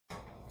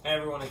Hey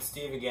everyone, it's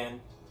Steve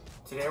again.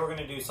 Today we're going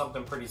to do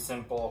something pretty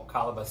simple,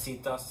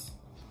 Calabacitas.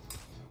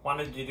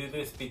 Wanted to do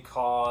this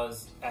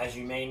because, as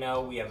you may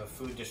know, we have a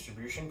food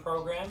distribution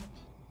program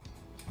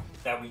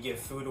that we give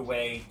food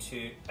away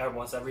to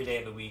once every day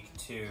of the week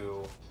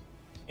to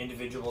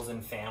individuals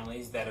and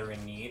families that are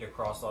in need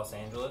across Los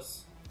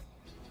Angeles.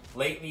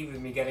 Lately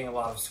we've been getting a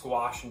lot of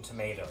squash and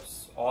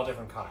tomatoes, all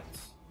different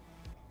kinds.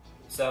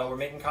 So we're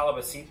making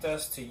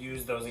calabacitas to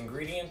use those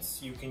ingredients.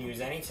 You can use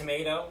any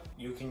tomato,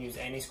 you can use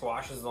any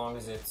squash as long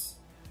as it's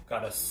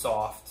got a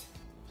soft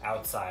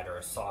outside or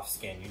a soft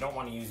skin. You don't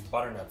want to use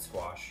butternut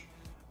squash,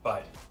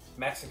 but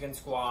Mexican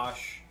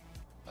squash,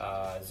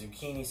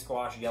 zucchini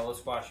squash, yellow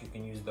squash, you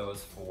can use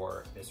those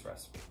for this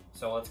recipe.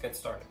 So let's get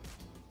started.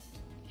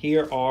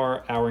 Here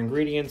are our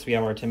ingredients. We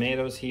have our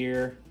tomatoes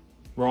here,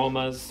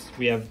 romas.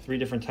 We have 3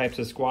 different types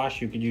of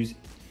squash. You could use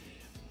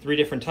 3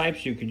 different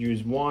types. You could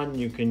use one,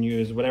 you can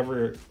use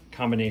whatever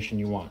combination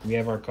you want. We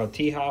have our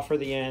cotija for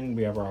the end,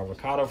 we have our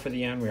avocado for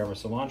the end, we have our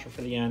cilantro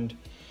for the end,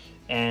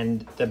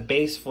 and the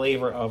base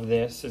flavor of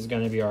this is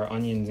going to be our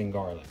onions and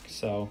garlic.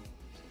 So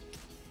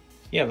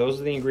yeah,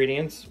 those are the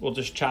ingredients. We'll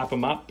just chop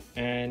them up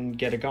and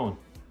get it going.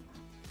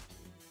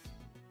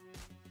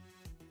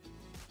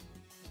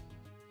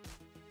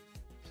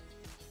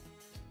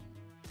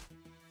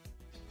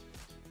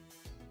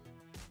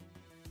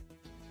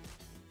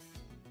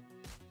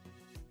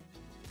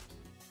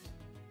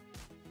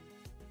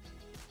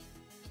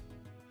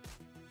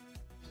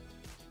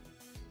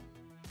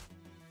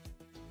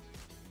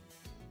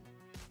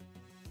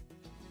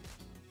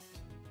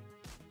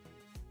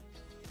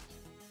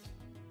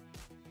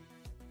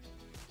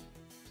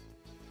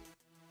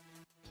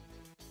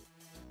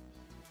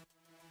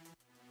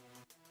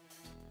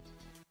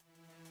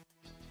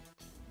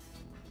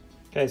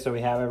 Okay, so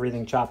we have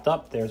everything chopped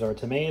up. There's our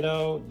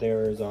tomato,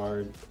 there's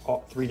our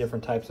 3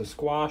 different types of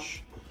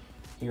squash,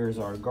 here's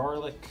our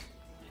garlic,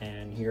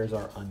 and here's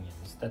our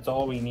onions. That's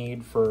all we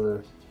need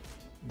for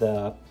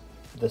the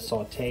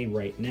saute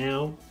right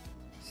now.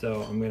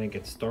 So I'm gonna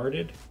get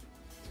started.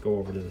 Let's go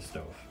over to the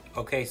stove.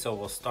 Okay, so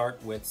we'll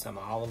start with some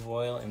olive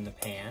oil in the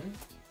pan.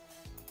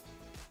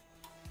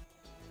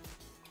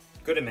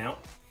 Good amount.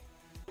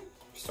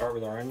 Start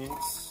with our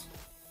onions.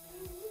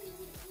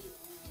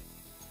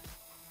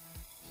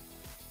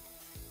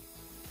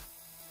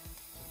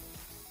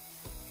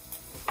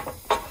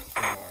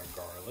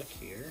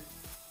 Here.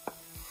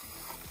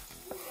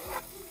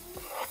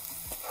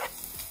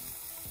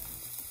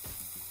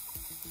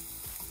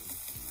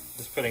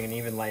 Just putting an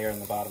even layer in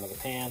the bottom of the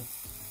pan.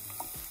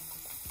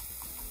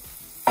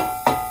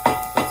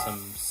 Put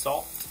some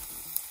salt,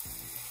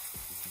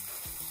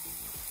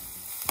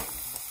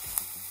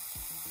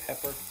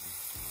 pepper,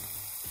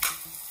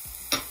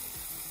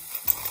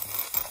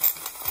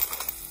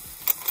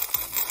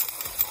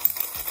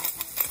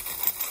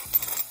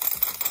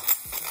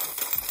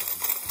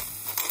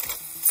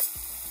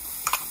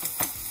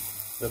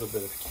 a little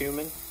bit of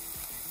cumin,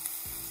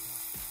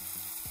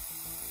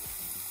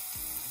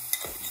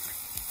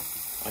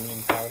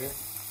 onion powder,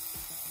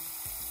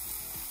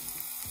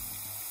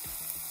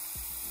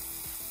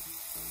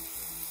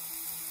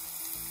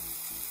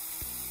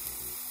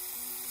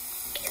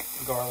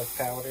 garlic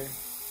powder,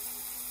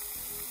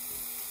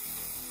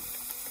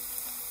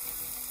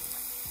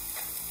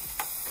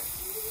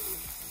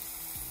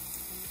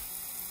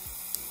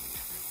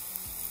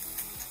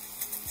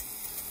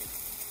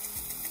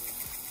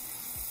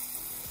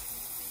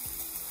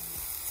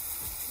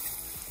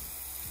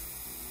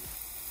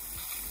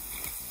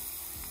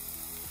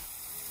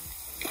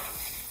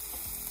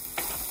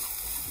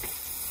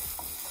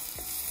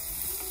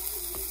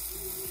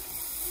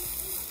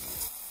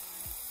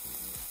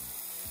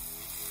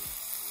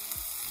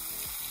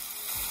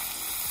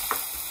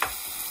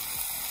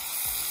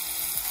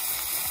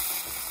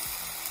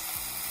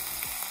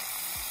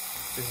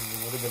 this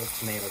is a little bit of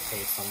tomato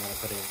paste I'm going to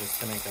put in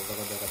just to make a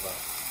little bit of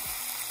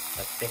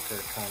a thicker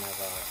kind of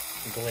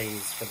a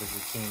glaze for the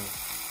zucchini.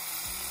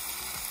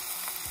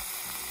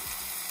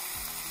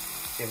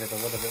 Give it a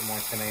little bit more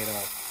tomato.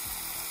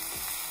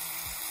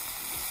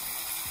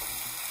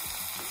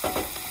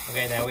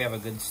 Okay, now we have a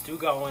good stew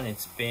going.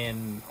 It's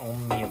been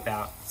only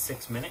about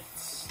 6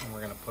 minutes, and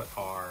we're going to put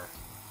our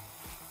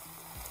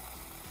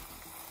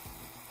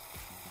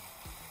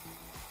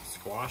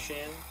squash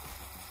in.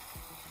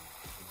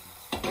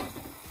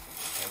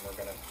 We're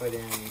going to put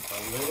in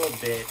a little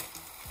bit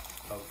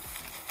of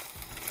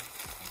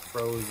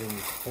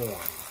frozen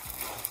corn.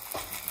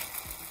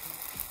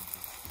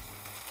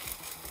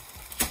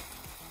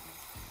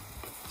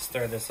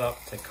 Stir this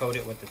up to coat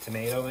it with the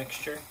tomato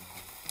mixture.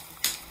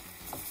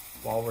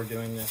 While we're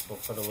doing this, we'll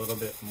put a little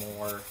bit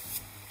more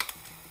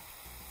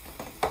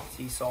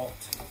sea salt.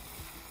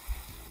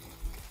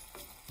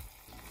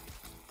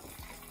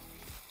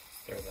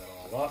 Stir that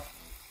all up.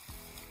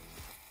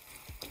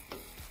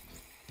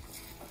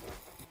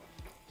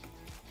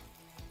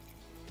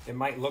 It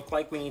might look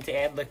like we need to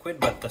add liquid,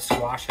 but the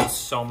squash has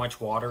so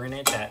much water in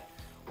it that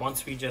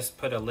once we just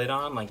put a lid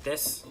on like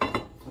this,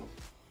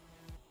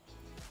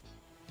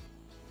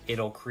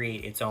 it'll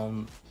create its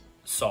own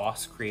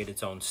sauce, create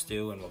its own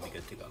stew, and we'll be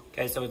good to go.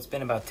 Okay, so it's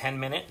been about 10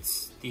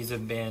 minutes. These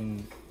have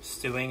been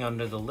stewing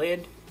under the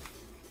lid.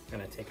 I'm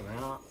gonna take them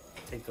out,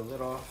 take the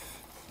lid off.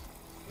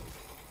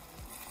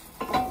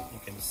 You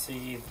can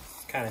see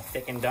it's kind of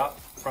thickened up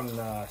from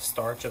the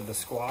starch of the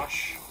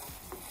squash.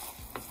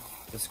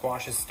 The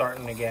squash is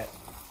starting to get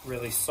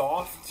really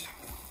soft.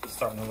 It's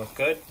starting to look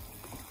good.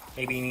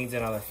 Maybe it needs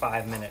another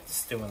 5 minutes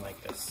stewing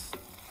like this.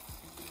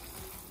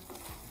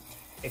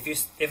 If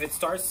it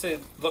starts to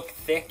look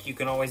thick, you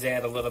can always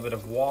add a little bit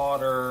of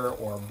water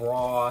or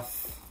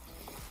broth,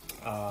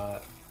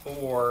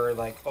 or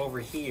like over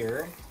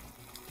here,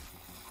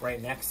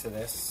 right next to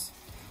this,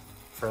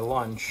 for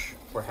lunch,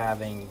 we're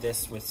having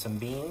this with some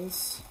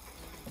beans,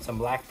 some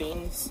black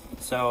beans.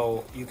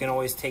 So you can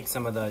always take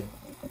some of the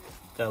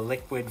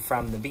liquid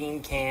from the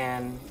bean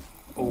can,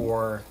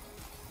 or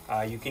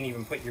you can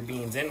even put your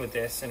beans in with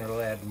this and it'll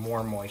add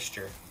more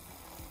moisture.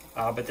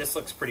 But this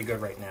looks pretty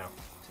good right now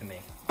to me.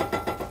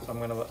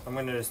 So I'm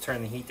gonna just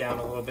turn the heat down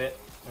a little bit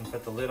and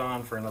put the lid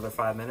on for another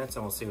 5 minutes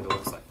and we'll see what it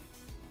looks like.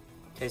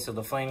 Okay, so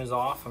the flame is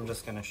off. I'm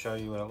just gonna show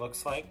you what it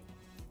looks like.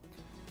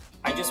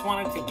 I just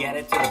wanted to get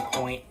it to the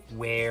point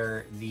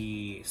where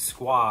the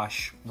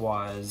squash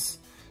was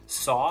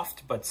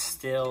soft but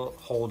still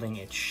holding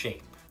its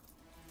shape.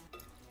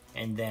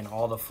 And then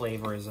all the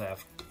flavors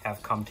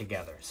have come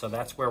together. So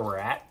that's where we're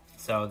at.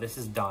 So this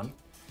is done,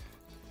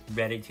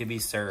 ready to be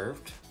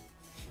served.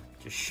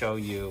 Just show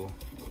you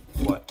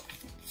what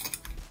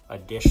a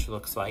dish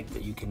looks like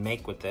that you can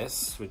make with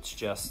this. It's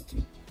just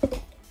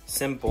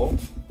simple.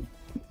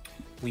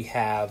 We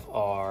have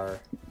our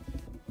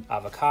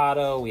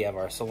avocado, we have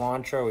our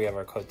cilantro, we have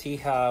our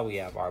cotija, we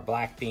have our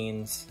black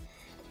beans,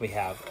 we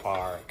have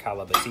our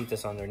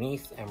calabacitas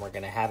underneath, and we're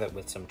gonna have it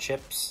with some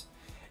chips.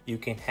 You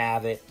can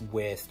have it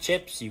with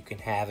chips, you can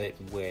have it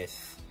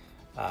with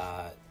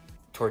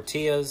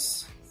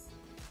tortillas,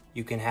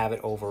 you can have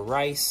it over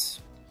rice,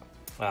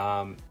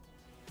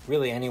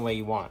 really any way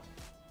you want.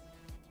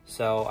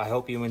 So I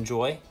hope you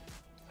enjoy,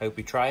 I hope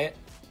you try it,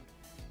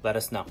 let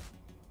us know.